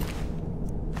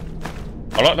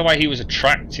 I like the way he was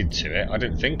attracted to it. I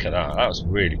didn't think of that. That was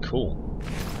really cool.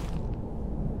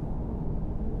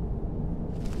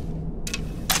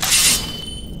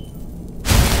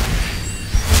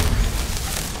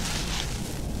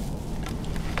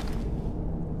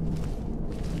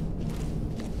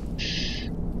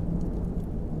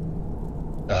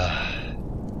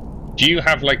 Do you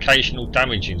have locational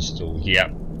damage installed? Yeah.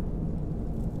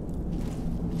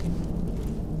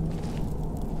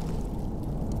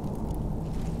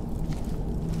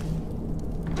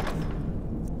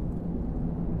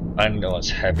 And oh, it's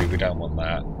heavy, we don't want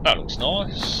that. That looks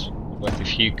nice. Worth a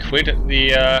few quid at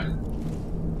the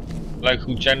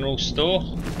local general store.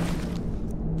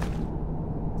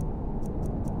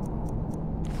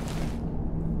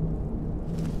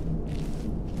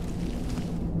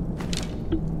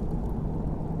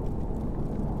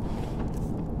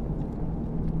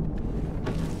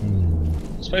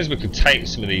 I suppose we could take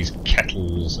some of these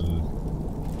kettles and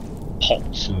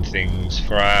pots and things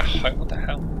for our home. What the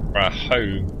hell? For our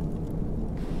home.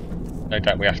 No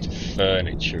doubt we have to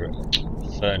furnish it.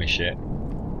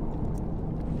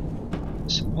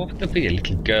 So what would there be? A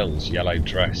little girl's yellow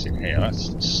dress in here? That's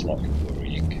slightly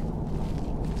worrying.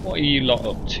 What are you lot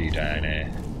up to down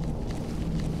here?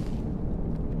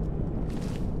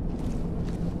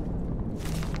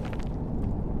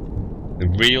 The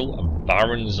real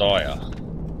Baron Zaya.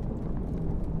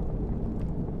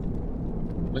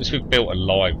 Once we've built a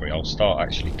library, I'll start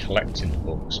actually collecting the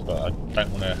books, but I don't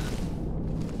want to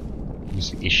use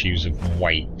the issues of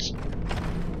weight.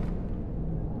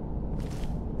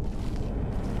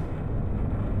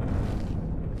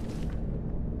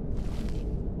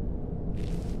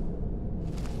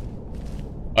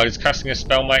 Oh, does casting a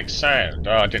spell make sound?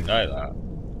 Oh, I didn't know that.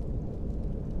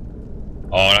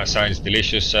 Oh, that sounds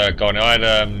delicious. God, I had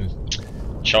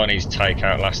Chinese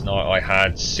takeout last night. I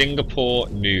had Singapore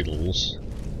noodles,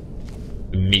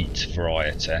 the meat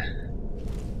variety,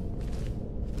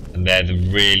 and they're the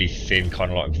really thin kind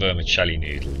of like vermicelli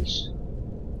noodles,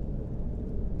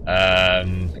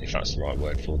 if that's the right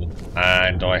word for them.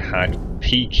 And I had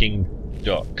Peking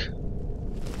duck.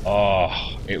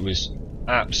 Oh, it was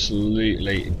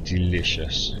absolutely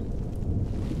delicious.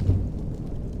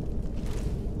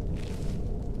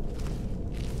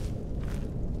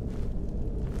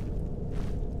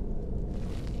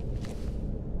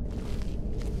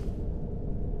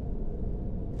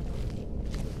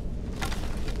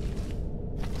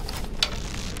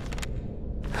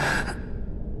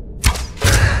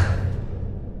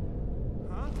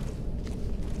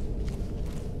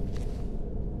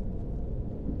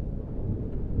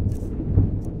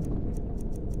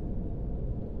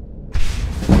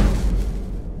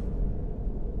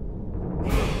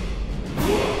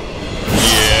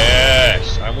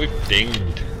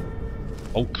 Dinged.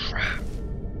 Oh crap.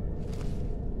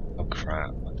 Oh crap.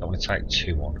 I don't want to take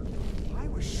two on. I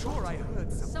was sure I heard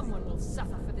something. Someone will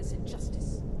suffer for this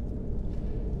injustice.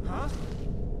 Huh?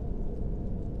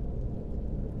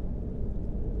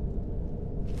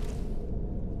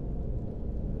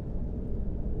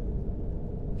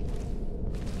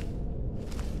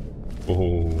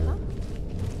 Oh.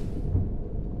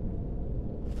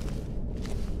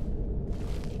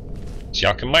 See,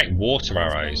 I can make water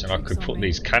arrows and I could put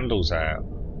these candles out.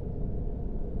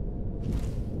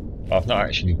 But I've not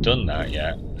actually done that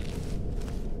yet.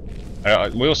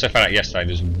 We also found out yesterday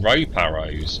there's rope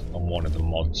arrows on one of the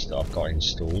mods that I've got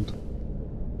installed,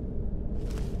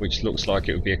 which looks like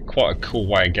it would be quite a cool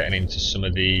way of getting into some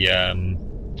of the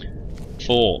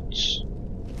forts.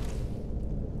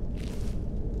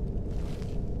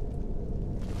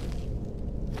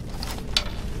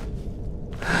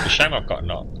 It's a shame I've got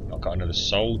not got another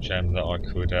soul gem that I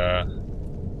could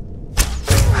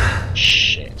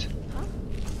shit.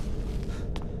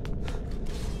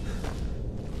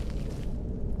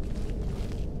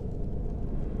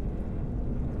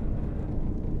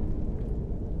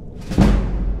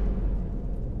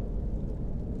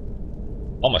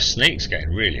 Oh, my sneak's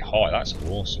getting really high, that's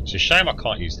awesome. It's a shame I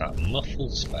can't use that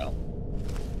muffled spell.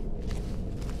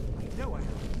 I know I have.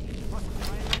 Must be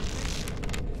my imagination.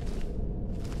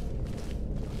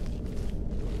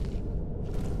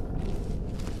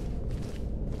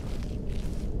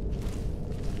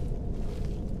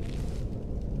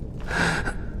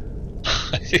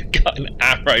 She's got an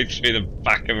arrow through the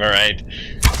back of her head.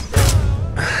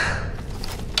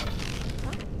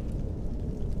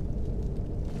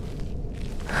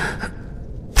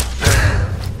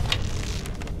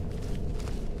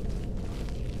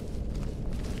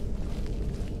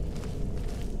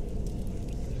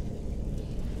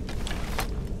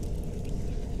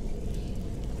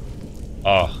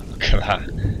 Oh, look at that.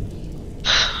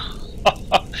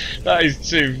 That is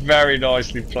two very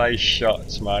nicely placed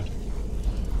shots, man.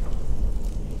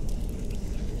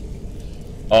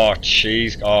 Oh,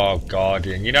 cheese. Oh,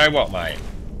 Guardian. You know what, mate?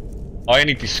 I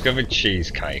only discovered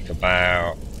cheesecake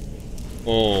about...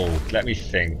 Oh, let me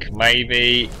think.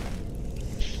 Maybe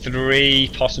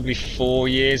 3, possibly 4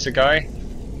 years ago.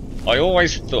 I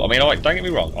always thought... I mean, don't get me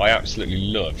wrong. I absolutely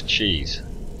love cheese.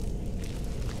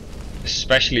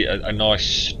 Especially a nice,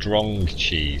 strong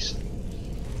cheese.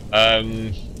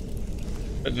 But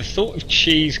the thought of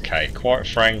cheesecake, quite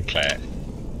frankly...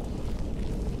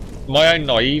 My own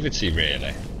naivety,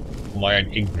 really, my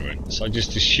own ignorance, I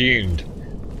just assumed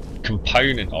a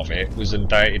component of it was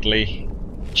undoubtedly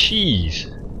cheese,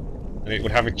 and it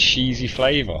would have a cheesy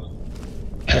flavour.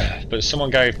 But someone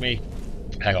gave me,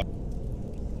 hang on,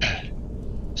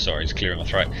 sorry, it's clearing my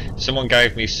throat. Someone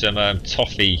gave me some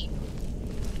toffee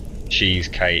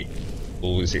cheesecake,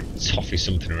 or was it toffee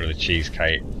something or other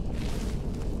cheesecake,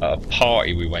 at a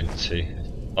party we went to.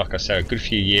 Like I said, a good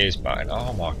few years back, and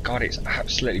oh my god, it's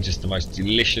absolutely just the most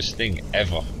delicious thing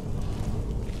ever.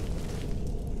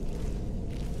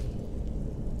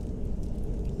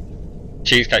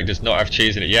 Cheesecake does not have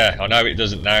cheese in it. Yeah, I know it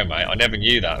doesn't now, mate. I never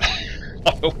knew that.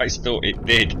 I always thought it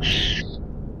did.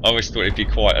 I always thought it'd be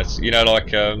quite a, you know,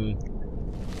 like a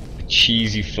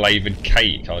cheesy flavoured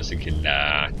cake. I was thinking,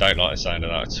 nah, don't like the sound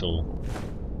of that at all.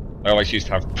 I always used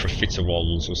to have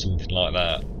profiteroles or something like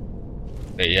that.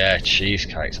 But yeah,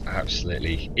 cheesecake's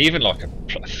absolutely... Even like a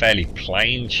fairly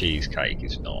plain cheesecake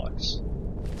is nice.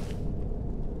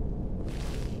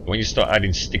 When you start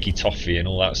adding sticky toffee and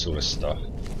all that sort of stuff.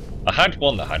 I had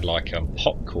one that had like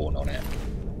popcorn on it.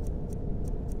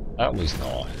 That was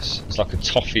nice. It's like a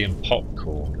toffee and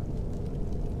popcorn.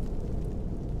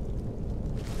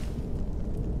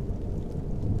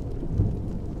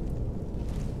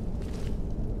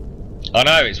 I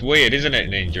know, it's weird, isn't it,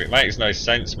 Ninja? It makes no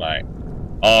sense, mate.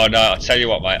 Oh no, I'll tell you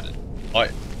what, mate.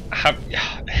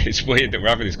 It's weird that we're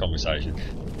having this conversation.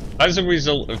 As a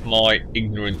result of my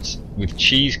ignorance with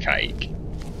cheesecake,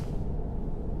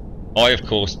 I of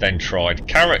course then tried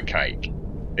carrot cake,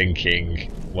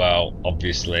 thinking, well,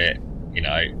 obviously, you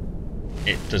know,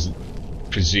 it doesn't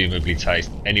presumably taste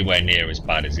anywhere near as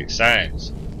bad as it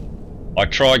sounds. I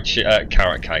tried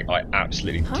carrot cake. I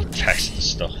absolutely detest the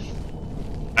stuff.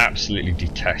 Absolutely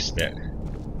detest it.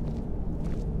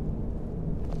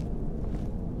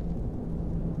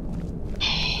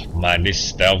 Man, this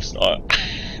stealth...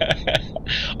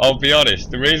 I'll be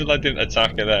honest, the reason I didn't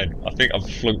attack her then, I think I've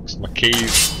flunked my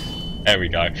keys. There we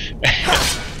go.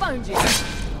 Found you.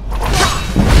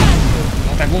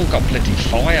 Oh, they've all got bloody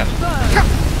fire.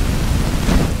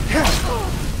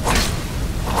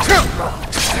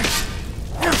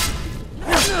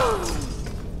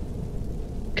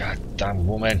 God damn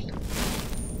woman.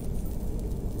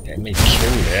 Getting me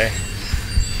killed here.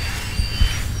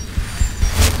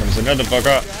 Here comes another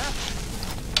bugger.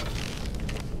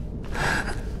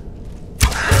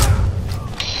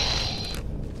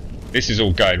 This is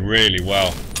all going really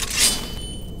well.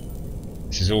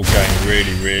 This is all going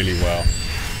really, really well.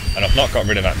 And I've not got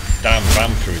rid of that damn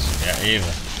vampirism yet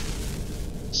either.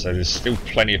 So there's still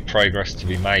plenty of progress to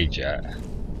be made yet.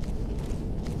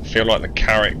 feel like the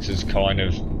characters kind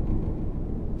of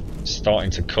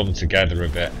starting to come together a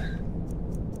bit.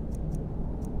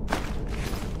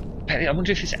 I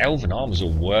wonder if this elven armor's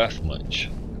all worth much.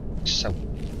 So I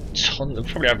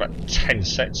probably have about 10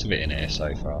 sets of it in here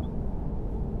so far.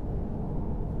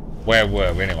 Where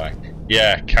were we anyway?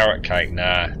 Yeah, carrot cake,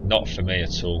 nah, not for me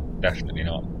at all. Definitely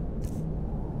not.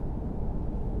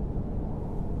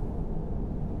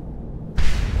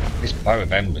 This bow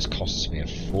of embers costs me a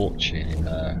fortune in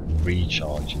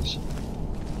recharges.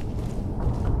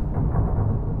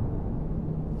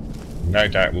 No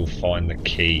doubt we'll find the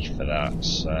key for that,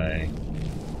 so...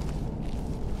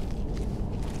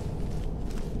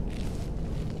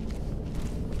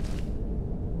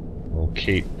 we'll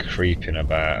keep creeping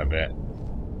about a bit.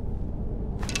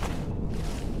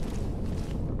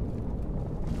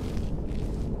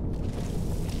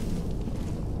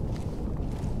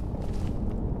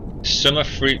 Summer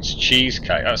fruits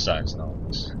cheesecake, that sounds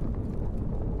nice.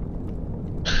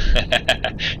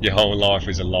 Your whole life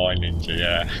is a lie ninja,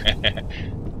 yeah.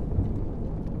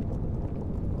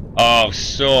 Oh,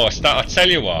 sauce. That, I tell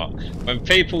you what, when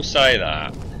people say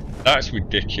that, that's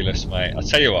ridiculous, mate. I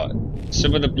tell you what,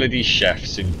 some of the bloody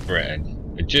chefs in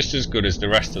Britain are just as good as the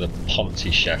rest of the Ponty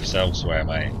chefs elsewhere,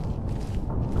 mate.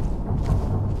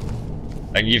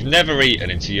 And you've never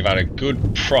eaten until you've had a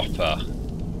good, proper,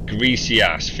 greasy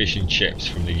ass fish and chips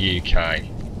from the UK.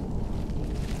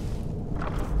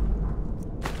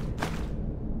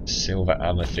 Silver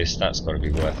amethyst, that's got to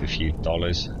be worth a few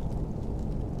dollars.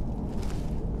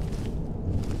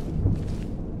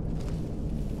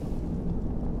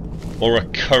 Or a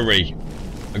curry.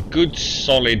 A good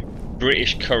solid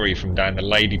British curry from down the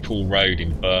Ladypool Road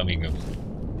in Birmingham.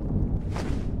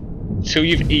 Until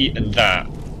you've eaten that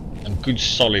and good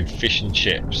solid fish and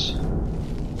chips,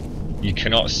 you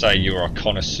cannot say you're a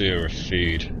connoisseur of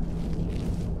food.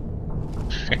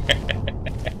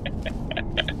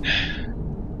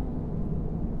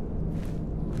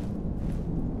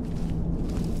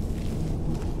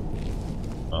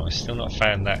 Oh, we've still not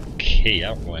found that key,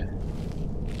 have we?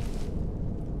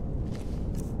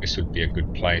 This would be a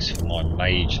good place for my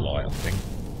mage light, I think.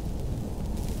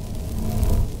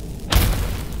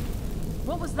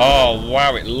 What was that? Oh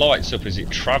wow, it lights up as it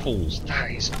travels.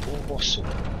 That is awesome.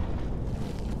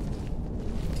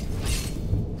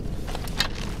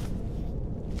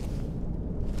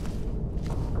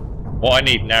 What I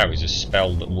need now is a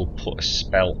spell that will put a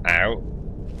spell out.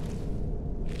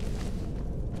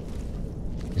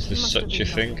 Is there such a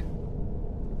thing?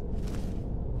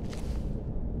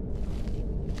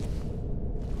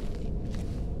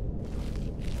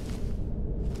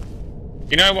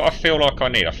 You know what I feel like I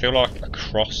need? I feel like a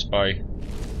crossbow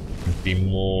would be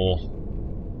more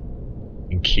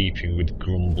in keeping with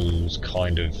Grumble's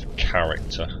kind of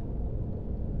character.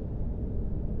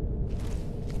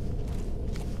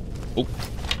 Oh,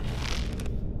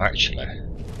 actually.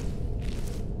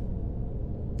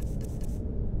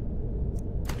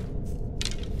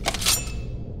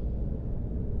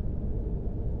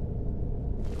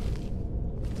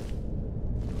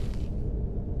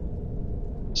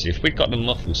 See, if we got the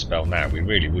muffle spell now, we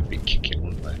really would be kicking,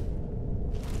 wouldn't we?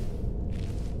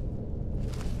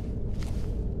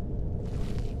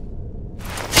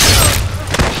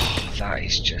 Oh, that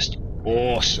is just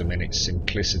awesome in its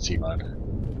simplicity, man.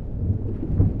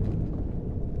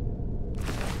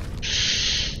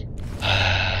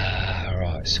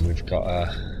 Right, so we've got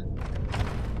a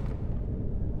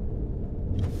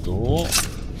door.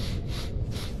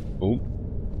 Oh.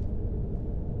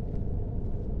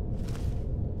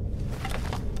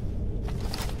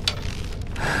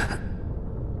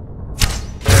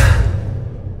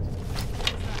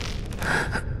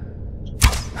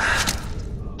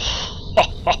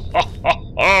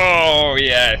 Oh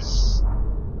yes,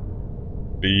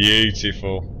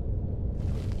 beautiful.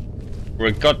 We're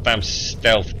a goddamn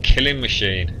stealth killing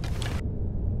machine.